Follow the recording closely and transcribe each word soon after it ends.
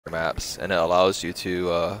maps, and it allows you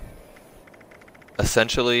to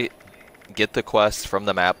essentially get the quest from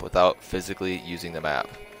the map without physically using the map.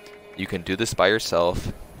 You can do this by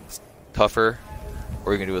yourself, it's tougher,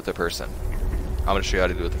 or you can do it with a person. I'm going to show you how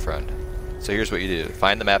to do it with a friend. So here's what you do.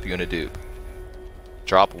 Find the map you want to dupe.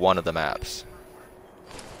 Drop one of the maps.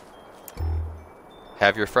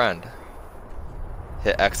 Have your friend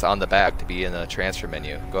hit X on the bag to be in the transfer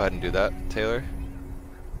menu. Go ahead and do that, Taylor.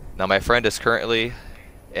 Now my friend is currently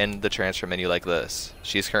in the transfer menu like this.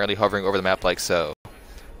 She's currently hovering over the map like so.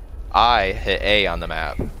 I hit A on the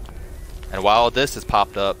map. And while this is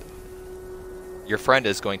popped up, your friend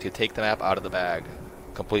is going to take the map out of the bag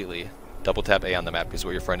completely. Double tap A on the map is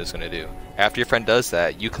what your friend is going to do. After your friend does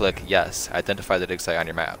that, you click yes, identify the dig site on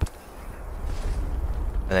your map.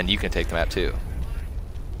 And then you can take the map too.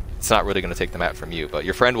 It's not really going to take the map from you, but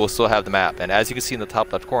your friend will still have the map. And as you can see in the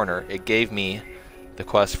top left corner, it gave me the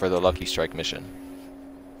quest for the Lucky Strike mission.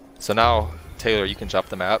 So now, Taylor, you can drop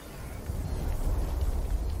the map.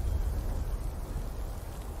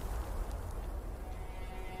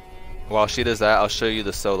 While she does that, I'll show you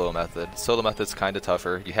the solo method. Solo method's kind of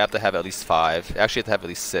tougher. You have to have at least 5. Actually, you have to have at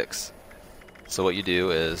least 6. So what you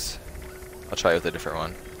do is, I'll try it with a different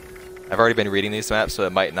one. I've already been reading these maps, so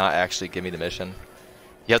it might not actually give me the mission.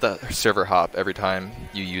 You have to server hop every time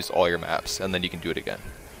you use all your maps, and then you can do it again.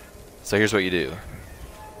 So here's what you do.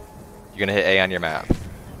 You're going to hit A on your map.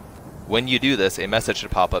 When you do this, a message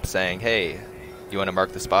should pop up saying, hey, you want to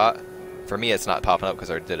mark the spot? For me, it's not popping up because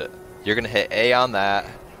I already did it. You're going to hit A on that,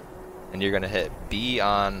 and you're going to hit B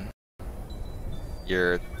on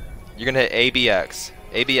your... You're going to hit ABX.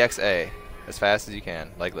 ABXA. As fast as you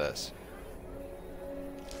can, like this.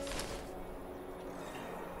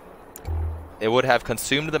 It would have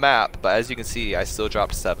consumed the map, but as you can see, I still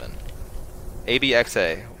dropped 7.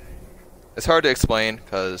 ABXA. It's hard to explain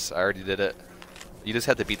because I already did it. You just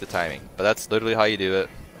have to beat the timing, but that's literally how you do it.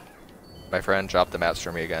 My friend dropped the maps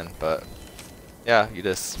for me again, but yeah,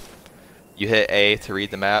 you hit A to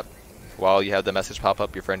read the map. While you have the message pop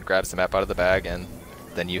up, your friend grabs the map out of the bag, and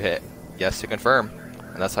then you hit yes to confirm,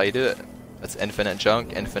 and that's how you do it. That's infinite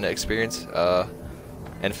junk, infinite experience,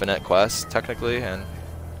 infinite quests technically, and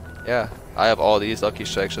yeah, I have all these lucky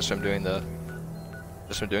strikes just from doing this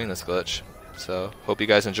glitch. So hope you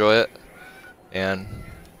guys enjoy it and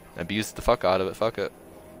abuse the fuck out of it. Fuck it.